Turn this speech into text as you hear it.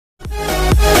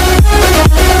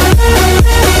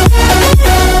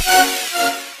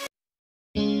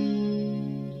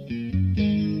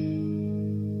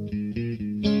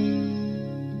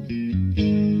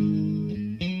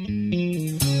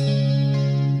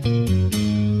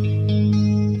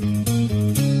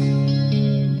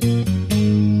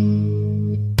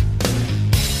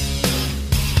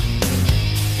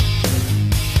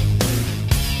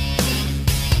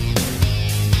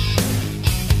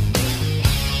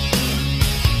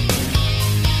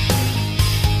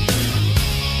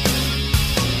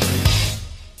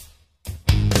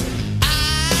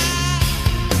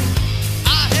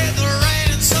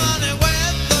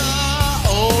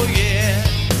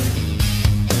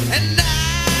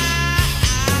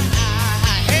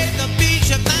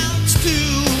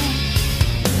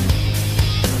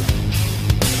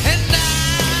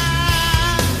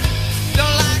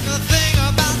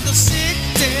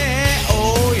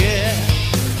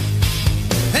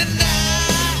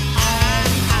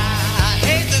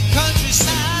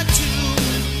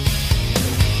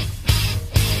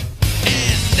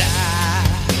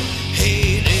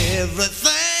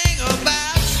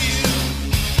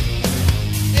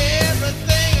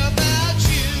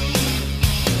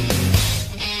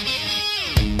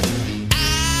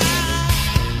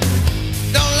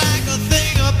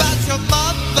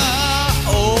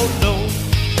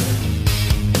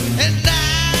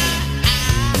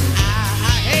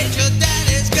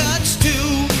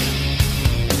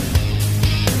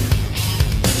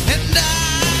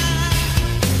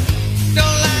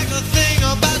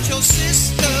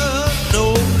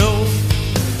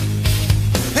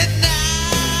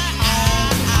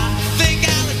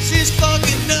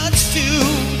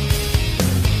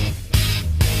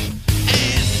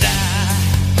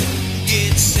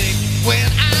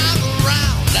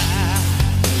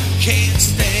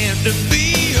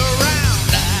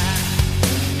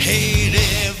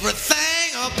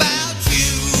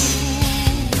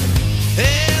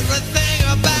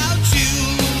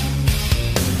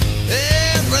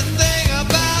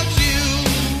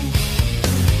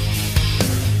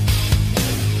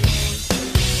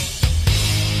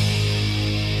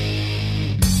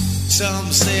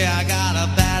Some say I got a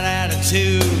bad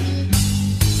attitude,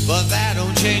 but that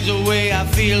don't change the way I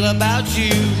feel about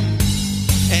you.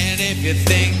 And if you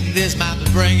think this might be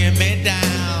bringing me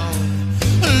down,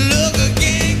 look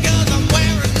again, 'cause I'm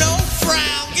wearing no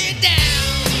frown. Get down.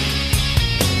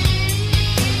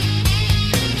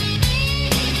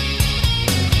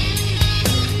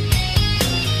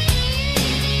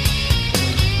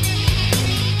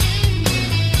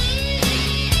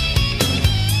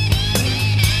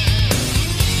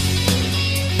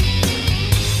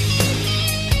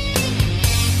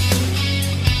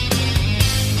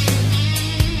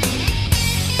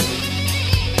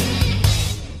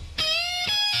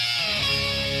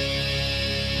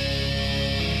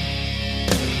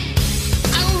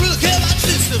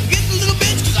 Getting a little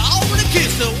bitch 'cause I already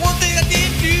kissed her. One thing I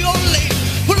did to your lady,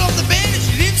 put her on the bed and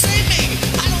she didn't say maybe.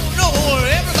 I don't know her,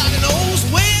 everybody knows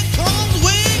where it comes,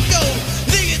 where it goes.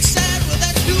 Think it's sad, well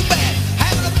that's too bad.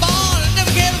 Having a ball and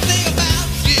never cared a thing about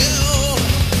you.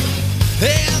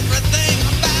 Everything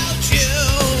about you.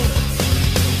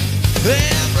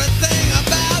 Everything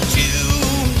about you.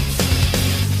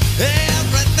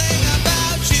 Everything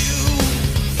about you.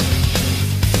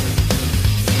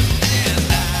 And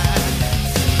I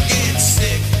get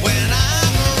sick when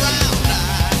I'm around.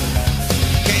 I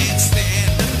can't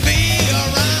stand to be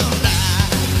around. I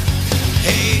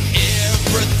hate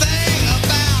everything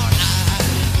about. I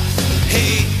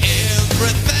hate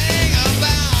everything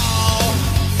about.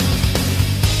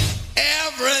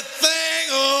 Everything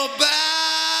about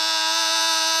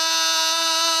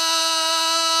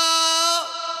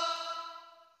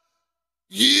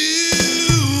you.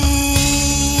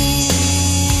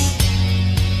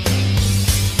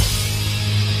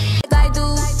 I do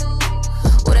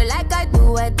what I like, I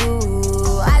do, I do,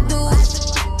 I do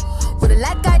what I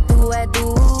like, I do, I do,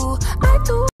 I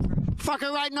do.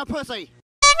 Fucking right in the pussy.